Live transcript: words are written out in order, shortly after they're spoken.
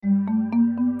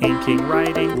Inking,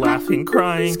 writing, laughing,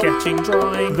 crying, sketching,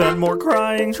 drawing, then more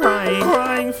crying,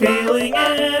 trying, feeling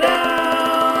it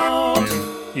out.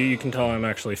 You can tell I'm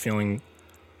actually feeling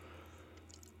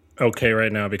okay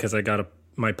right now because I got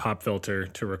my pop filter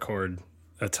to record.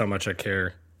 That's how much I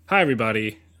care. Hi,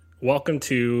 everybody. Welcome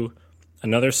to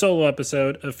another solo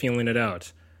episode of Feeling It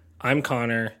Out. I'm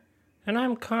Connor. And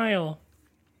I'm Kyle.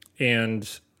 And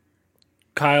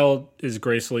Kyle is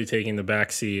gracefully taking the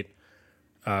back seat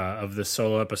of this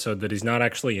solo episode that he's not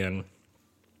actually in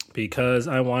because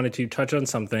I wanted to touch on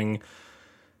something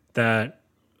that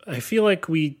I feel like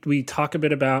we talk a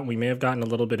bit about, we may have gotten a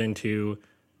little bit into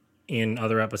in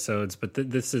other episodes, but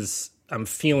this is, I'm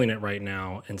feeling it right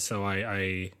now. And so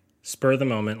I spur the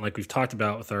moment, like we've talked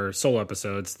about with our solo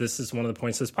episodes. This is one of the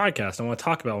points of this podcast. I want to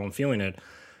talk about when I'm feeling it.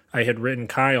 I had written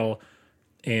Kyle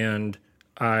and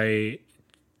I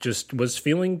just was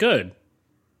feeling good,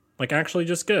 like actually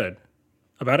just good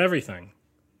about everything,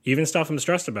 even stuff I'm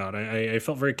stressed about. I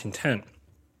felt very content.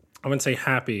 I wouldn't say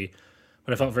happy,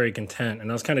 but I felt very content. And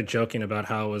I was kind of joking about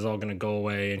how it was all going to go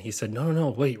away. And he said,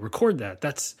 no, wait, record that.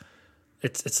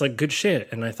 It's like good shit.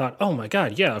 And I thought, oh my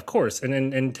God, yeah, of course.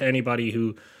 And to anybody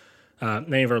who,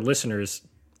 many of our listeners,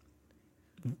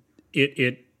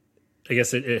 I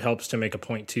guess it helps to make a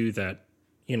point too that,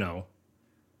 you know,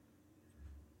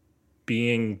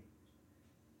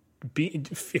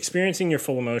 experiencing your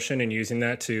full emotion and using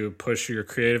that to push your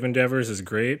creative endeavors is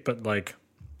great. But like,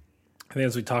 I think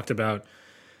as we talked about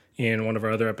in one of our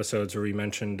other episodes where we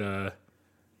mentioned the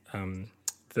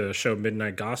show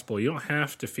Midnight Gospel, you don't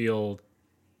have to feel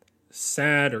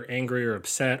sad or angry or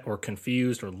upset or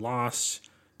confused or lost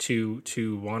to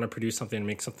want to produce something and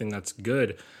make something that's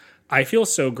good. I feel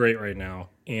so great right now,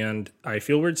 and I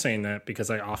feel weird saying that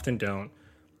because I often don't.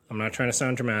 I'm not trying to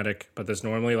sound dramatic, but there's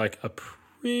normally like a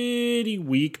pretty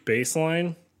weak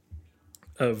baseline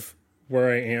of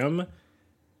where I am,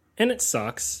 and it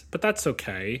sucks, but that's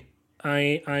okay.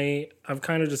 I've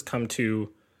kind of just come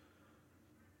to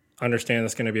understand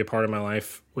that's going to be a part of my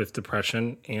life with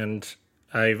depression, and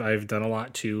I've done a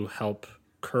lot to help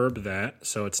curb that,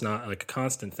 so it's not like a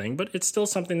constant thing, but it's still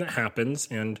something that happens,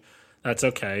 and that's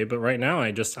okay. But right now,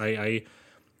 I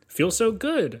feel so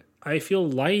good. I feel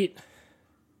light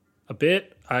a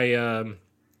bit. I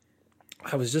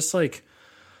was just like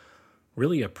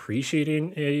really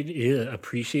appreciating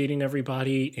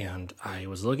everybody, and I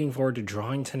was looking forward to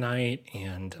drawing tonight,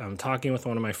 and I'm talking with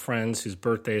one of my friends whose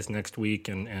birthday is next week,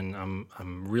 and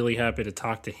I'm really happy to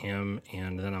talk to him,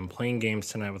 and then I'm playing games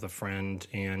tonight with a friend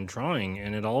and drawing,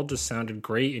 and it all just sounded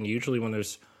great. And usually when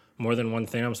there's more than one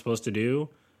thing I'm supposed to do,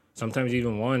 sometimes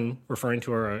even one, referring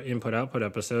to our input-output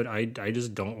episode, I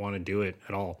just don't want to do it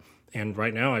at all. And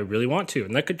right now I really want to,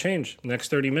 and that could change the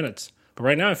next 30 minutes. But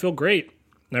right now I feel great,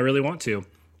 and I really want to.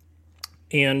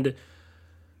 And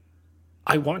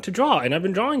I want to draw, and I've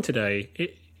been drawing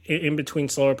today. In between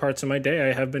slower parts of my day,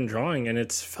 I have been drawing, and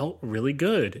it's felt really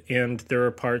good. And there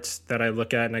are parts that I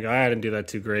look at and I go, I didn't do that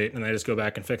too great, and I just go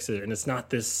back and fix it. And it's not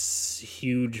this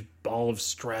huge ball of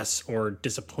stress or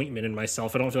disappointment in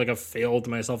myself. I don't feel like I've failed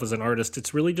myself as an artist.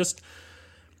 It's really just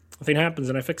a thing happens,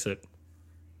 and I fix it.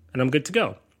 And I'm good to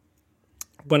go.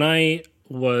 When I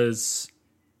was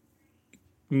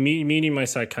meeting my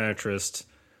psychiatrist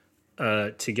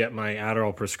to get my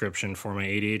Adderall prescription for my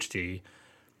ADHD,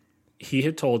 he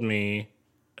had told me,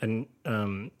 and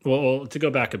to go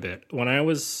back a bit, when I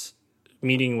was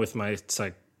meeting with my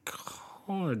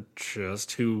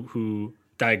psychologist who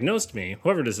diagnosed me,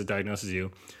 whoever it is that diagnoses you,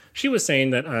 she was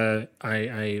saying that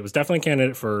I was definitely a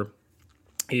candidate for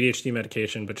ADHD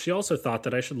medication, but she also thought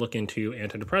that I should look into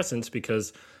antidepressants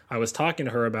because I was talking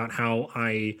to her about how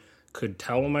I could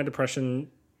tell when my depression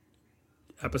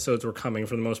episodes were coming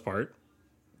for the most part.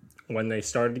 When they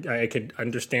started, I could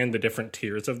understand the different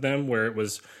tiers of them, where it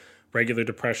was regular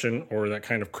depression or that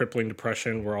kind of crippling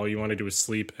depression where all you want to do is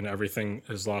sleep and everything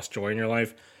has lost joy in your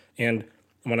life. And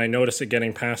when I noticed it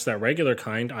getting past that regular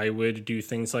kind, I would do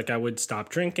things like I would stop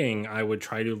drinking. I would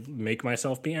try to make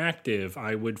myself be active.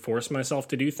 I would force myself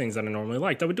to do things that I normally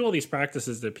liked. I would do all these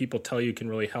practices that people tell you can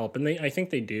really help. And I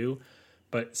think they do,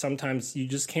 but sometimes you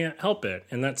just can't help it.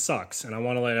 And that sucks. And I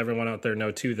want to let everyone out there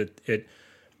know too that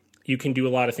you can do a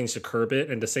lot of things to curb it,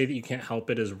 and to say that you can't help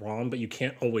it is wrong, but you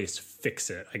can't always fix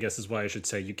it, I guess is why I should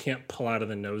say. You can't pull out of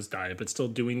the nosedive, but still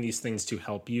doing these things to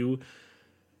help you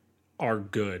are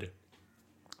good.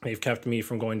 They've kept me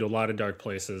from going to a lot of dark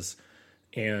places.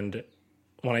 And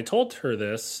when I told her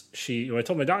this, when I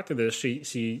told my doctor this,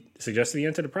 she suggested the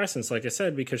antidepressants, like I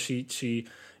said, because she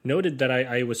noted that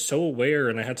I was so aware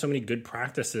and I had so many good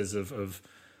practices of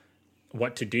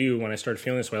what to do when I started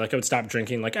feeling this way. Like I would stop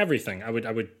drinking, like everything. I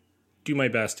would do my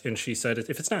best. And she said,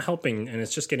 if it's not helping and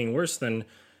it's just getting worse, then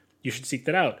you should seek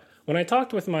that out. When I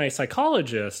talked with my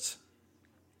psychologist,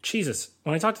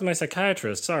 when I talked to my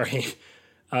psychiatrist,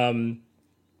 I'm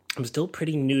still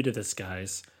pretty new to this,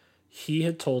 guys. He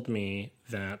had told me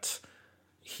that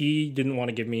he didn't want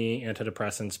to give me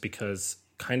antidepressants because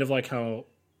kind of like how,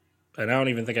 and I don't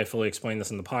even think I fully explained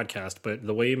this in the podcast, but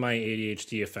the way my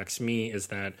ADHD affects me is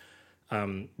that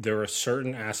there are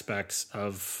certain aspects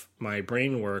of my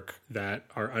brain work that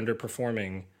are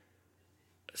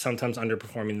sometimes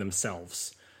underperforming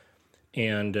themselves.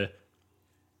 And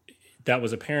that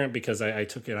was apparent because I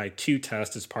took an IQ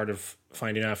test as part of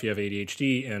finding out if you have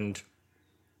ADHD, and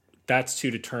that's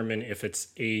to determine if it's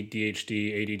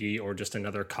ADHD, ADD, or just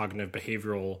another cognitive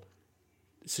behavioral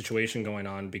situation going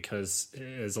on, because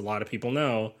as a lot of people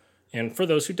know, and for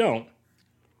those who don't,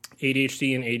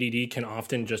 ADHD and ADD can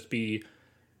often just be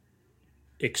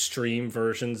extreme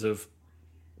versions of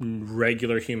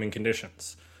regular human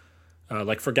conditions,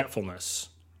 like forgetfulness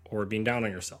or being down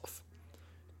on yourself.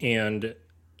 And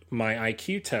my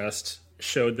IQ test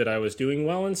showed that I was doing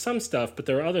well in some stuff, but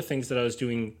there are other things that I was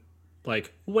doing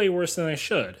like way worse than I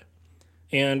should.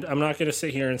 And I'm not going to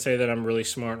sit here and say that I'm really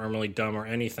smart or I'm really dumb or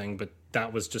anything, but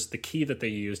that was just the key that they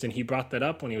used. And he brought that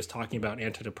up when he was talking about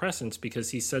antidepressants,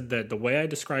 because he said that the way I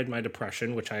described my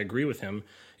depression, which I agree with him,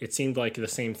 it seemed like the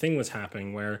same thing was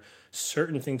happening, where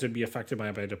certain things would be affected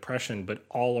by my depression, but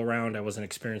all around I wasn't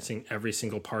experiencing every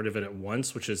single part of it at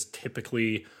once, which is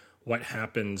typically what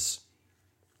happens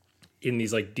in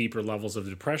these like deeper levels of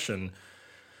depression.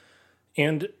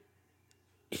 And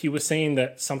he was saying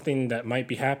that something that might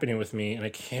be happening with me, and I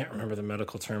can't remember the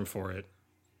medical term for it.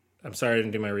 I'm sorry I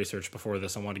didn't do my research before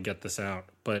this. I want to get this out.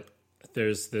 But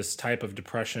there's this type of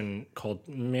depression called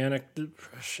manic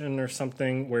depression or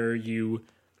something, where you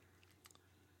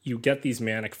get these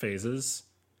manic phases,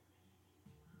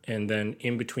 and then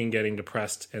in between getting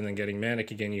depressed and then getting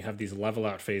manic again, you have these level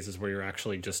out phases where you're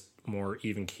actually just more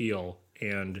even keel.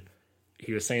 And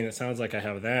he was saying it sounds like I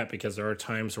have that, because there are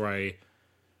times where I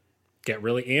get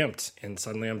really amped and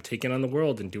suddenly I'm taking on the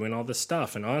world and doing all this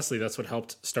stuff. And honestly, that's what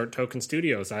helped start Token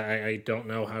Studios. I don't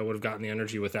know how I would have gotten the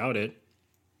energy without it,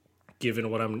 given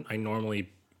what I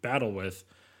normally battle with.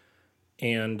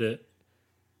 And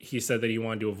he said that he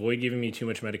wanted to avoid giving me too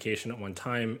much medication at one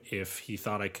time if he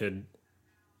thought I could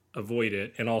avoid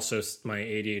it. And also my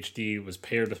ADHD was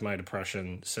paired with my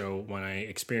depression. So when I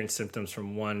experience symptoms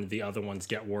from one, the other ones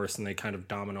get worse and they kind of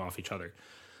domino off each other.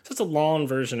 So it's a long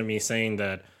version of me saying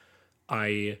that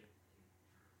oh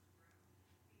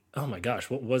my gosh,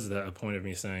 what was that a point of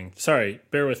me saying? Sorry,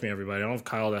 bear with me, everybody. I don't have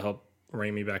Kyle to help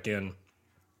rein me back in.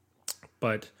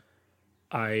 But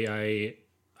I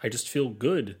just feel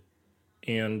good.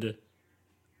 And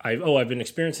I've been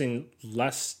experiencing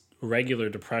less regular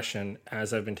depression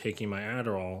as I've been taking my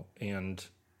Adderall, and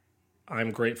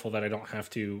I'm grateful that I don't have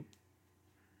to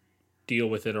deal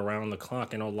with it around the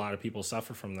clock. I know a lot of people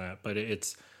suffer from that, but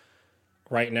it's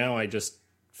right now I just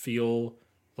feel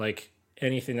like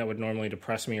anything that would normally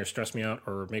depress me or stress me out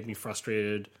or make me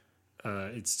frustrated,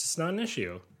 it's just not an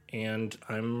issue. And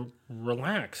I'm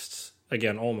relaxed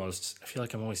again, almost. I feel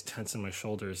like I'm always tense in my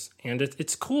shoulders, and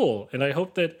it's cool. And I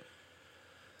hope that,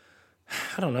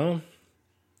 I don't know,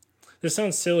 this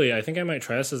sounds silly. I think I might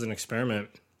try this as an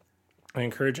experiment. I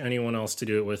encourage anyone else to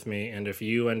do it with me. And if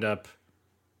you end up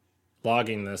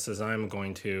logging this as I'm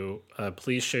going to,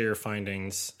 please share your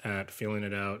findings at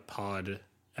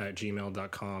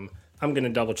feelingitoutpod@gmail.com. I'm going to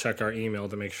double check our email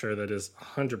to make sure that is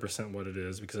 100% what it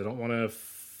is, because I don't want to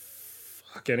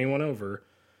fuck anyone over.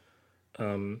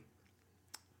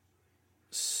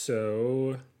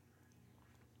 So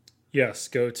yes,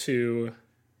 go to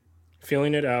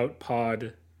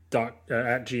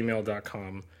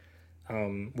feelingitoutpod@gmail.com.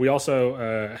 We also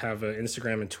have an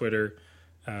Instagram and Twitter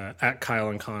at Kyle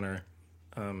and Connor.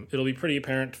 It'll be pretty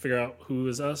apparent to figure out who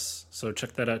is us, so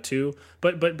check that out too.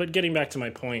 But getting back to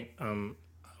my point,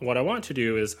 what I want to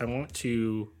do is I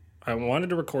wanted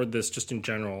to record this just in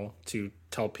general to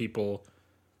tell people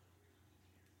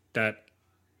that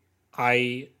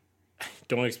I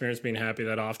don't experience being happy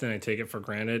that often. I take it for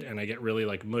granted, and I get really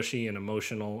like mushy and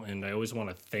emotional, and I always want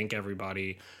to thank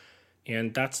everybody.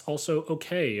 And that's also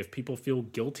okay if people feel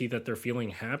guilty that they're feeling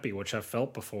happy, which I've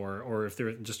felt before, or if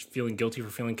they're just feeling guilty for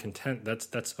feeling content.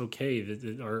 That's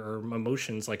okay. Our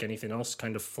emotions, like anything else,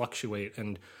 kind of fluctuate.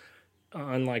 And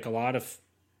unlike a lot of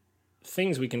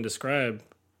things we can describe,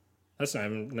 that's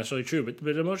not necessarily true, but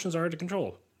emotions are hard to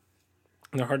control.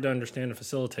 And they're hard to understand and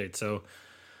facilitate. So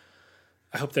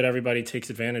I hope that everybody takes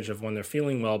advantage of when they're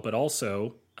feeling well, but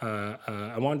also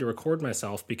I wanted to record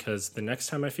myself because the next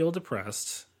time I feel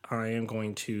depressed, I am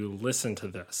going to listen to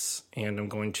this and I'm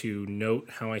going to note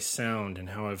how I sound and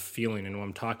how I'm feeling and what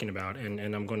I'm talking about. And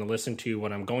I'm going to listen to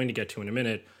what I'm going to get to in a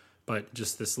minute, but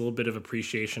just this little bit of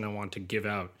appreciation I want to give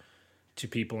out to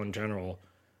people in general.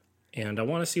 And I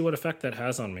want to see what effect that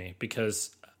has on me,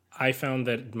 because I found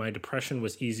that my depression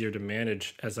was easier to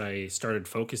manage as I started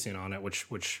focusing on it,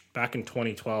 which back in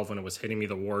 2012, when it was hitting me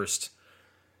the worst,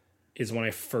 is when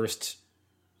I first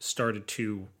started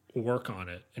to work on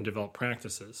it and develop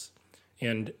practices.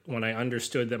 And when I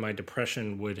understood that my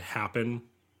depression would happen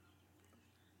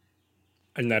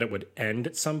and that it would end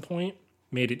at some point,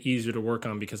 made it easier to work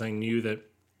on, because I knew that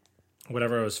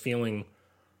whatever I was feeling,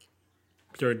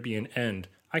 there would be an end.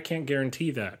 I can't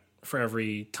guarantee that for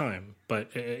every time,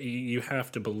 but you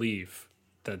have to believe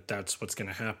that that's what's going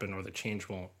to happen, or the change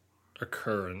won't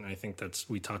occur. And I think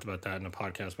we talked about that in a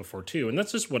podcast before too. And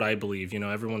that's just what I believe.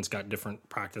 Everyone's got different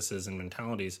practices and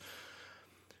mentalities,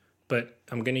 but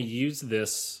I'm going to use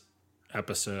this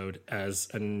episode as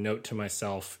a note to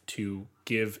myself to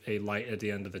give a light at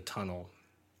the end of the tunnel.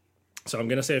 So I'm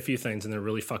going to say a few things, and they're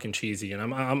really fucking cheesy.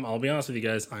 And I'll be honest with you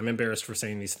guys, I'm embarrassed for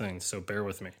saying these things, so bear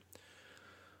with me.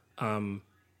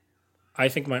 I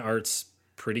think my art's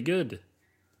pretty good.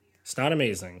 It's not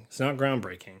amazing. It's not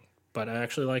groundbreaking, but I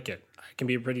actually like it. I can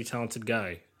be a pretty talented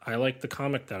guy. I like the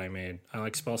comic that I made. I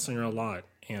like Spellslinger a lot,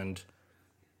 and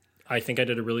I think I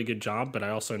did a really good job, but I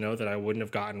also know that I wouldn't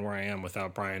have gotten where I am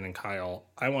without Brian and Kyle.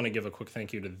 I want to give a quick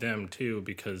thank you to them too,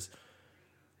 because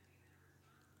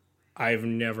I've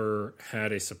never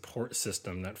had a support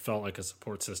system that felt like a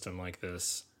support system like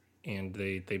this, and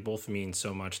they both mean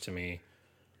so much to me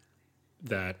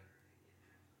that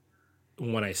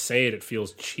when I say it, it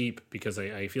feels cheap, because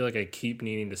I feel like I keep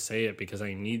needing to say it, because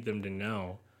I need them to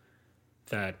know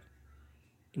that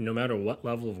no matter what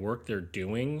level of work they're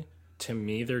doing, to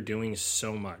me, they're doing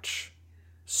so much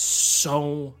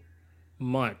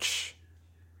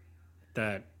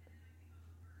that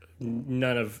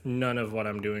none of what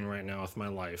I'm doing right now with my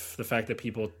life, the fact that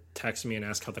people text me and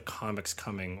ask how the comic's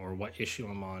coming or what issue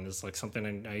I'm on, is like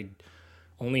something I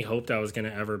only hoped I was going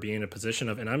to ever be in a position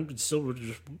of. And I'm still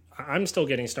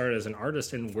getting started as an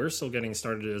artist, and we're still getting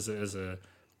started as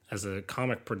a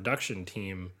comic production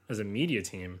team, as a media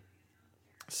team.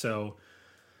 So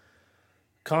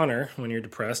Connor, when you're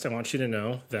depressed, I want you to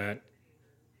know that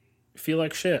feel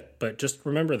like shit, but just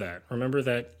remember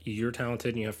that you're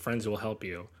talented and you have friends who will help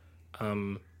you.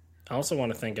 I also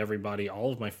want to thank everybody,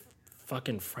 all of my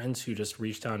fucking friends who just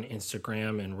reached out on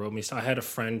Instagram and wrote me. So I had a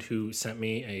friend who sent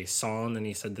me a song, and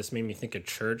he said, this made me think of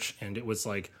church. And it was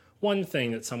like one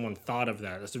thing that someone thought of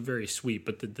that. That's very sweet.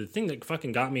 But the thing that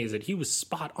fucking got me is that he was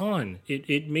spot on.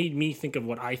 It made me think of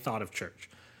what I thought of church.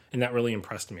 And that really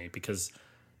impressed me, because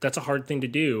that's a hard thing to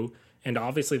do. And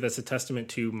obviously that's a testament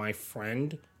to my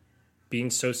friend being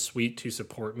so sweet to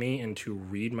support me and to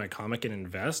read my comic and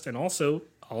invest. And also,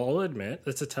 I'll admit,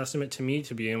 it's a testament to me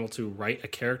to be able to write a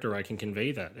character I can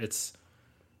convey that. It's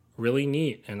really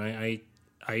neat. And I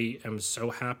am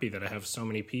so happy that I have so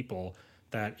many people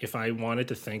that if I wanted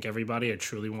to thank everybody I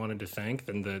truly wanted to thank,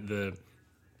 then the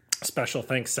special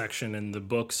thanks section in the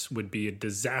books would be a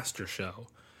disaster show.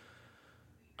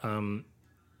 I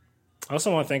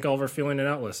also want to thank all of our Feeling It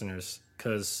Out listeners,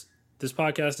 because this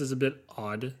podcast is a bit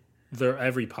odd.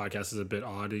 Every podcast is a bit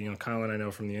odd. Kyle and I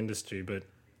know from the industry, but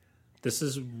this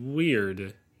is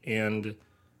weird. And,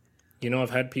 I've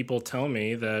had people tell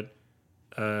me that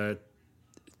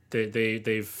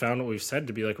they've found what we've said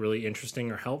to be like really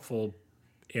interesting or helpful.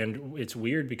 And it's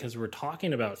weird because we're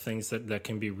talking about things that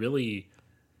can be really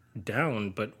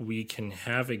down, but we can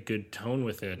have a good tone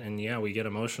with it. And yeah, we get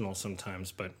emotional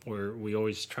sometimes, but we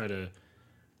always try to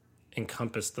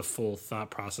encompass the full thought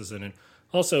process in it.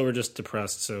 Also, we're just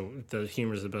depressed, so the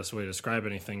humor is the best way to describe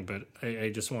anything. But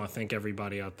I just want to thank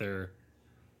everybody out there,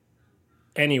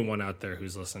 anyone out there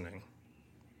who's listening,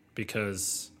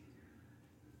 because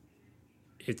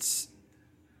it's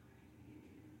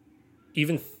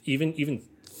even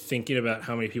thinking about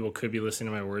how many people could be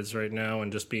listening to my words right now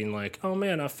and just being like, oh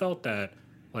man, I felt that.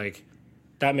 Like,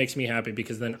 that makes me happy,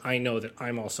 because then I know that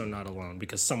I'm also not alone,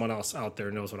 because someone else out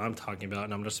there knows what I'm talking about,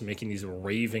 and I'm just making these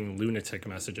raving lunatic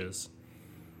messages.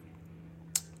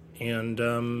 And,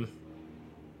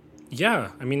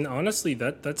 yeah, I mean, honestly,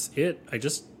 that's it. I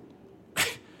just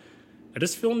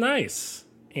feel nice,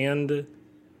 and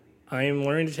I'm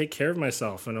learning to take care of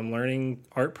myself, and I'm learning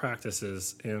art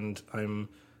practices, and I'm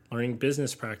learning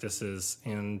business practices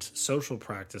and social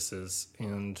practices,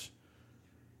 and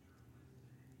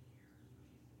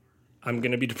I'm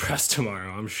going to be depressed tomorrow,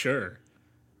 I'm sure.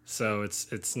 So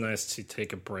it's nice to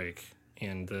take a break.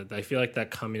 And I feel like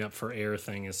that coming up for air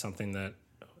thing is something that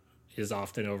is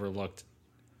often overlooked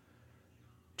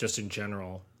just in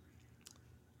general.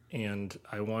 And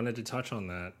I wanted to touch on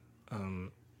that.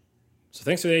 So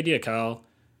thanks for the idea, Kyle.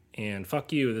 And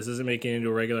fuck you, this isn't making it into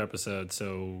a regular episode,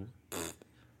 so...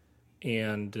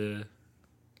 And,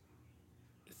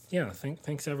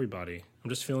 thanks everybody. I'm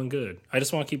just feeling good. I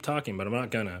just want to keep talking, but I'm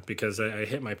not gonna, because I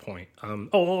hit my point.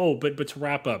 But to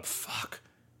wrap up, fuck.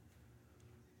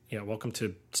 Yeah, welcome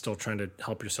to still trying to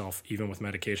help yourself, even with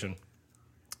medication.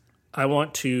 I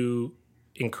want to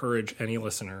encourage any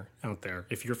listener out there,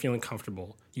 if you're feeling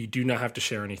comfortable, you do not have to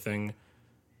share anything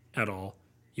at all.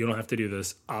 You don't have to do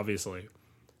this, obviously.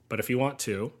 But if you want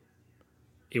to,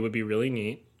 it would be really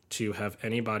neat to have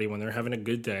anybody, when they're having a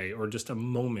good day or just a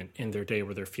moment in their day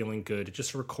where they're feeling good,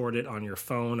 just record it on your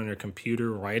phone, on your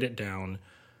computer, write it down,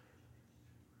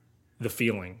 the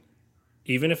feeling.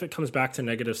 Even if it comes back to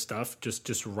negative stuff,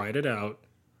 just write it out,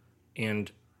 and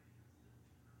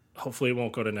hopefully it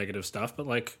won't go to negative stuff, but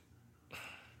like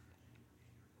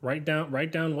write down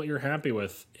what you're happy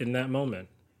with in that moment.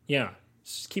 Yeah,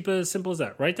 just keep it as simple as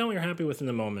that. Write down what you're happy with in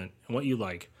the moment and what you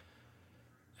like.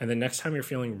 And the next time you're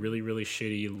feeling really, really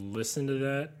shitty, listen to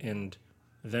that and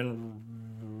then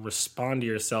respond to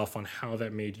yourself on how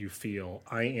that made you feel.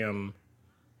 I am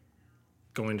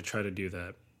going to try to do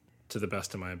that to the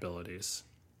best of my abilities.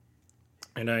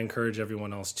 And I encourage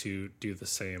everyone else to do the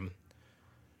same,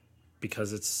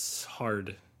 because it's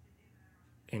hard.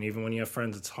 And even when you have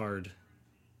friends, it's hard.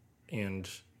 And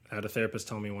I had a therapist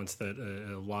tell me once that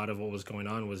a lot of what was going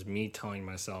on was me telling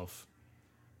myself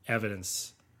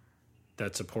evidence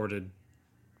that supported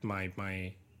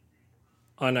my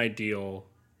unideal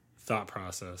thought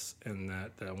process, and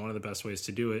that one of the best ways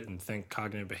to do it, and thank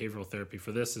cognitive behavioral therapy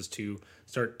for this, is to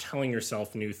start telling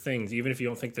yourself new things, even if you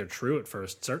don't think they're true at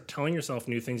first. Start telling yourself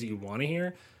new things that you want to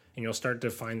hear, and you'll start to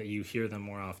find that you hear them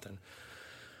more often.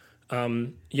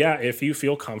 If you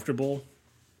feel comfortable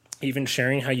even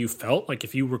sharing how you felt, like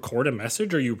if you record a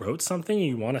message or you wrote something and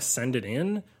you want to send it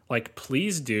in, like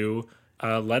please do.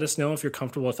 Let us know if you're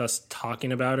comfortable with us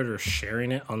talking about it or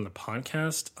sharing it on the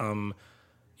podcast.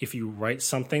 If you write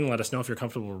something, let us know if you're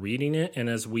comfortable reading it. And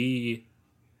and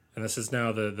this is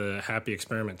now the Happy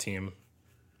Experiment team,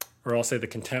 or I'll say the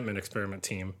Contentment Experiment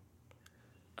team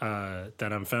that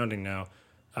I'm founding now,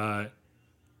 I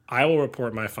will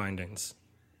report my findings,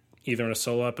 either in a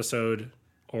solo episode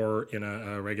or in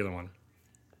a regular one.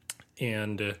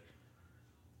 And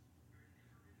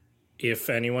if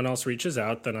anyone else reaches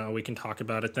out, then we can talk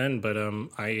about it then. But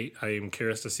I am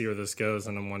curious to see where this goes,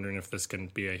 and I'm wondering if this can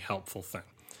be a helpful thing.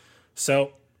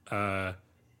 So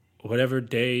whatever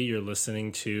day you're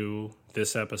listening to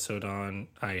this episode on,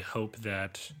 I hope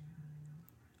that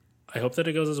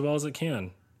it goes as well as it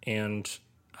can. And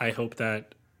I hope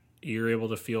that you're able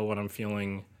to feel what I'm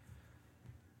feeling.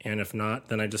 And if not,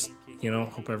 then I just,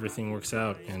 hope everything works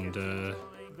out. And I'm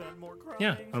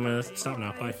going to stop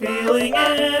now. Bye. Feeling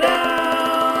it